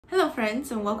Hello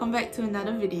friends, and welcome back to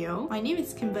another video. My name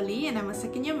is Kimberly and I'm a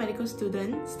second year medical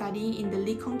student studying in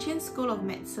the Chian School of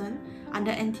Medicine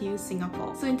under NTU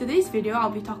Singapore. So in today's video,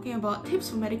 I'll be talking about tips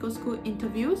for medical school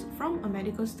interviews from a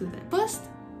medical student. First,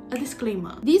 a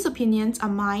disclaimer. These opinions are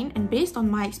mine and based on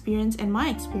my experience and my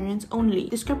experience only.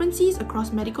 Discrepancies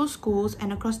across medical schools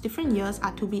and across different years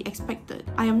are to be expected.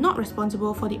 I am not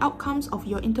responsible for the outcomes of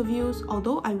your interviews,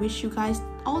 although I wish you guys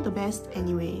all the best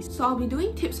anyways. So I'll be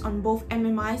doing tips on both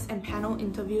MMIs and panel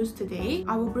interviews today.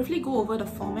 I will briefly go over the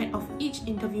format of each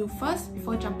interview first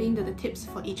before jumping into the tips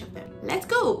for each of them. Let's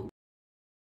go!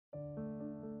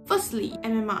 Firstly,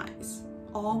 MMIs,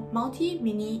 or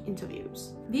multi-mini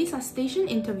interviews. These are station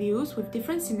interviews with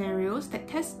different scenarios that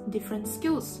test different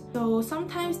skills. So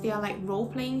sometimes they are like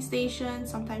role-playing stations,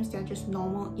 sometimes they are just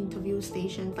normal interview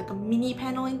stations, like a mini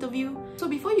panel interview. So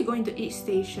before you go into each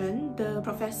station, the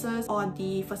professors or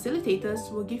the facilitators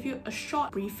will give you a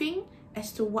short briefing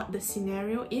as to what the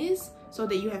scenario is, so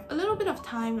that you have a little bit of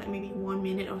time, like maybe 1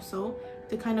 minute or so,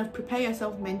 to kind of prepare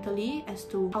yourself mentally as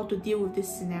to how to deal with this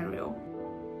scenario.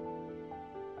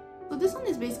 So this one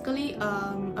is basically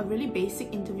a really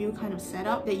basic interview kind of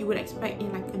setup that you would expect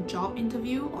in like a job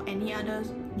interview or any other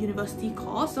university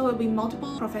course. So it will be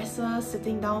multiple professors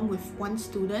sitting down with one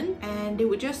student and they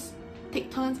would just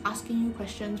take turns asking you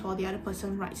questions while the other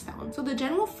person writes down. So the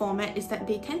general format is that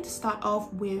they tend to start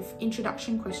off with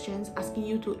introduction questions asking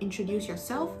you to introduce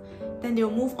yourself. Then they'll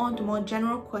move on to more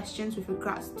general questions with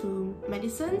regards to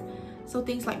medicine. So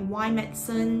things like why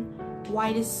medicine,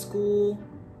 why this school,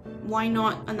 why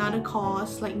not another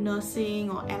course like nursing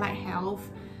or allied health.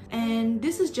 And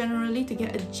this is generally to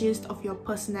get a gist of your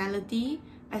personality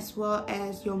as well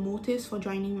as your motives for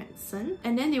joining medicine.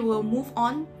 And then they will move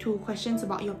on to questions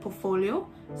about your portfolio.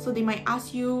 So they might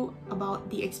ask you about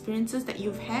the experiences that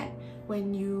you've had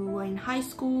when you were in high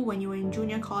school, when you were in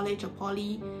junior college or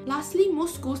poly. Lastly,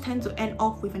 most schools tend to end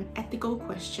off with an ethical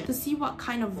question to see what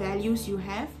kind of values you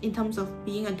have in terms of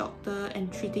being a doctor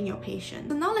and treating your patients.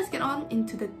 So now let's get on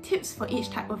into the tips for each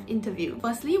type of interview.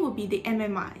 Firstly will be the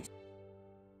MMIs.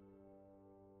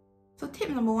 So tip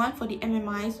number 1 for the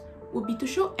MMIs would be to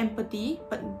show empathy,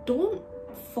 but don't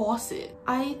force it.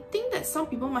 I think that some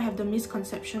people might have the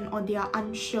misconception or they are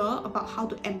unsure about how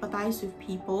to empathize with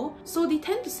people, so they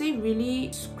tend to say really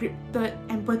scripted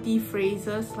empathy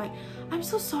phrases like, "I'm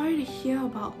so sorry to hear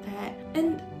about that."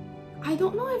 And I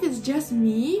don't know if it's just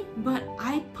me, but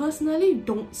I personally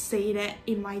don't say that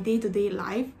in my day-to-day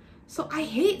life. So I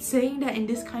hate saying that in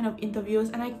this kind of interviews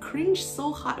and I cringe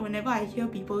so hard whenever I hear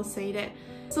people say that.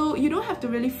 So you don't have to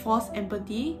really force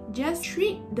empathy, just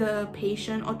treat the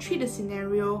patient or treat the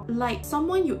scenario like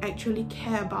someone you actually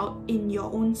care about in your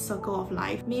own circle of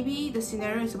life. Maybe the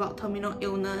scenario is about terminal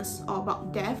illness or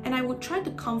about death, and I would try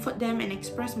to comfort them and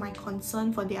express my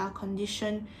concern for their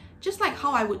condition, just like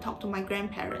how I would talk to my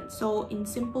grandparents. So in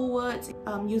simple words,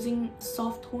 using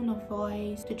soft tone of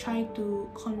voice to try to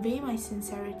convey my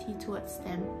sincerity towards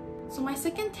them. So my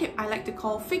second tip I like to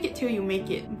call fake it till you make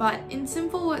it. But in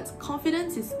simple words,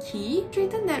 confidence is key.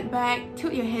 Straighten that back,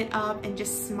 tilt your head up and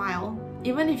just smile.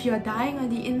 Even if you're dying on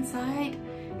the inside,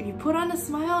 if you put on a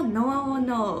smile, no one will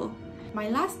know. My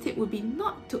last tip would be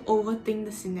not to overthink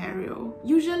the scenario.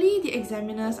 Usually the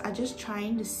examiners are just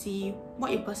trying to see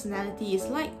what your personality is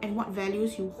like and what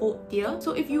values you hold dear.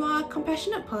 So if you are a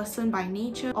compassionate person by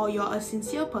nature or you're a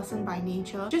sincere person by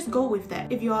nature, just go with that.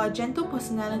 If you are a gentle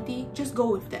personality, just go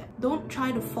with that. Don't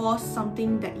try to force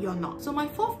something that you're not. So my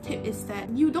fourth tip is that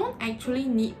you don't actually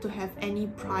need to have any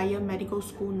prior medical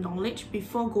school knowledge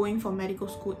before going for medical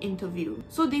school interview.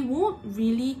 So they won't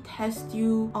really test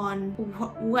you on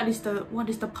what is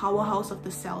the powerhouse of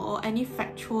the cell or any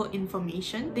factual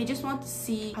information. They just want to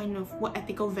see kind of what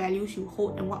ethical values you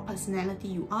hold and what personality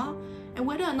you are, and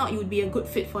whether or not you would be a good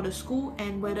fit for the school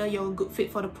and whether you're a good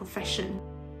fit for the profession.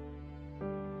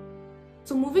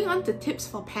 So moving on to tips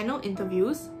for panel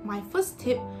interviews, my first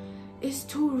tip is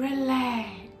to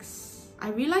relax.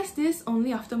 I realized this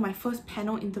only after my first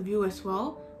panel interview as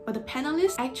well. But the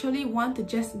panelists actually want to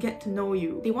just get to know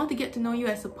you. They want to get to know you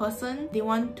as a person. They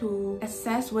want to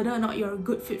assess whether or not you're a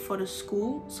good fit for the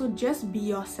school. So just be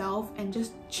yourself and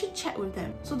just chit-chat with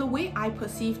them. So the way I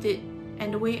perceived it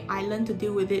and the way I learned to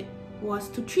deal with it was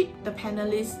to treat the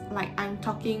panelists like I'm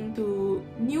talking to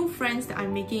new friends that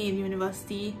I'm making in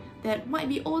university, that might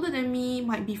be older than me,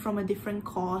 might be from a different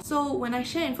course. So when I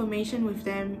share information with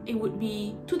them, it would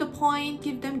be to the point,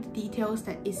 give them the details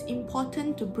that is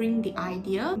important to bring the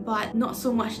idea, but not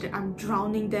so much that I'm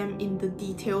drowning them in the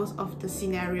details of the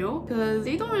scenario, because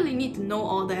they don't really need to know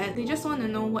all that. They just want to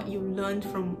know what you learned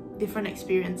from different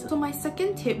experiences. So my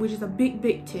second tip, which is a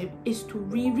big tip, is to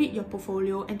reread your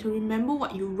portfolio and to remember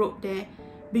what you wrote there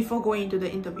before going into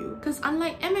the interview. Because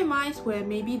unlike MMIs, where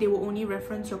maybe they will only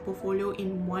reference your portfolio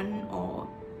in 1 or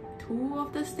 2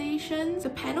 of the stations, the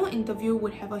panel interview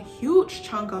would have a huge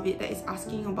chunk of it that is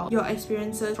asking about your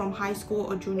experiences from high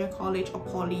school or junior college or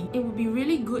poly. It would be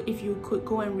really good if you could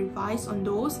go and revise on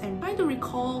those and try to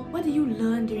recall what did you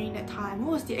learn during that time,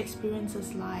 what was the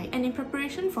experiences like. And in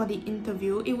preparation for the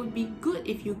interview, it would be good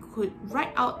if you could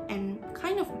write out and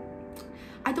kind of,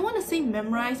 I don't want to say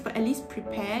memorize, but at least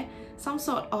prepare some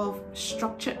sort of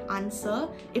structured answer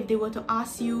if they were to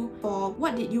ask you for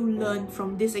what did you learn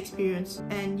from this experience.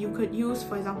 And you could use,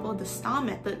 for example, the STAR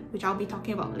method, which I'll be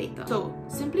talking about later. So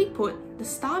simply put, the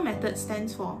STAR method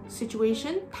stands for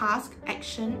situation, task,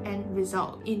 action, and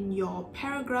result. In your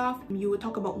paragraph, you would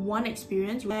talk about one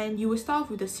experience and you will start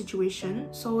with the situation.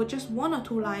 So just 1 or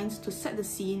 2 lines to set the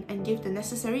scene and give the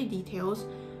necessary details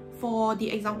for the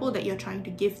example that you're trying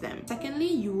to give them. Secondly,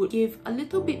 you would give a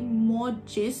little bit more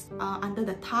gist under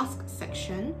the task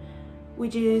section,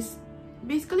 which is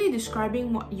basically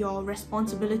describing what your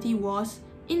responsibility was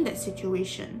in that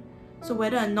situation. So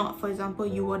whether or not, for example,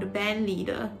 you were the band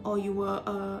leader, or you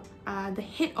were the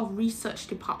head of research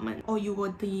department, or you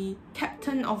were the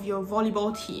captain of your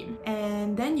volleyball team.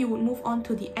 And then you would move on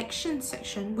to the action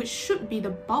section, which should be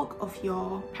the bulk of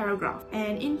your paragraph.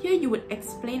 And in here, you would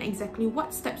explain exactly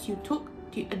what steps you took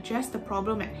to address the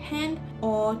problem at hand,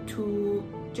 or to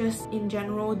just in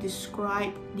general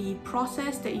describe the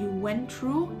process that you went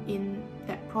through in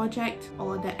that project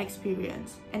or that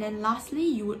experience. And then lastly,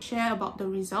 you would share about the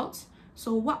results.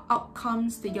 So what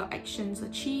outcomes did your actions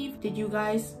achieve? Did you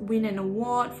guys win an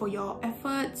award for your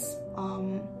efforts?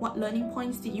 What learning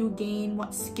points did you gain?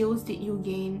 What skills did you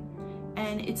gain?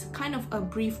 And it's kind of a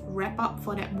brief wrap up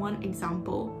for that one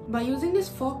example. By using these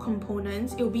 4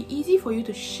 components, it will be easy for you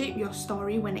to shape your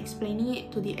story when explaining it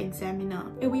to the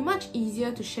examiner. It will be much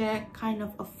easier to share kind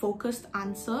of a focused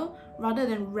answer rather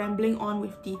than rambling on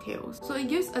with details. So it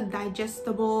gives a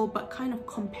digestible but kind of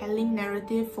compelling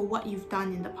narrative for what you've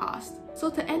done in the past. So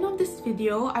to end off this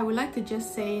video, I would like to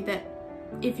just say that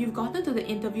if you've gotten to the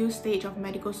interview stage of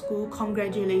medical school,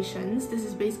 congratulations. This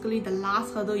is basically the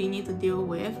last hurdle you need to deal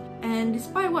with. And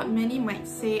despite what many might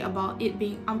say about it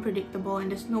being unpredictable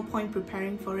and there's no point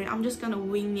preparing for it, I'm just gonna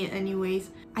wing it anyways.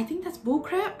 I think that's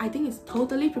bullcrap. I think it's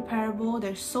totally preparable.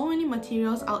 There's so many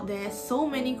materials out there, so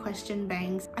many question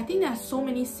banks. I think there are so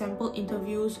many sample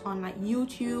interviews on like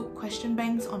YouTube, question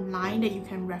banks online that you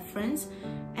can reference,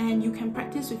 and you can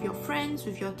practice with your friends,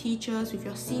 with your teachers, with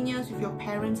your seniors, with your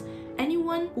parents,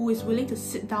 anyone who is willing to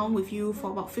sit down with you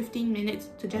for about 15 minutes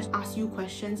to just ask you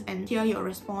questions and hear your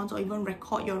response or even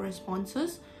record your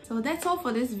responses. So that's all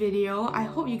for this video. I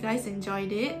hope you guys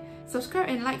enjoyed it. Subscribe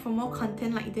and like for more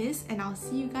content like this, and I'll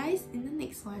see you guys in the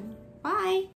next one. Bye!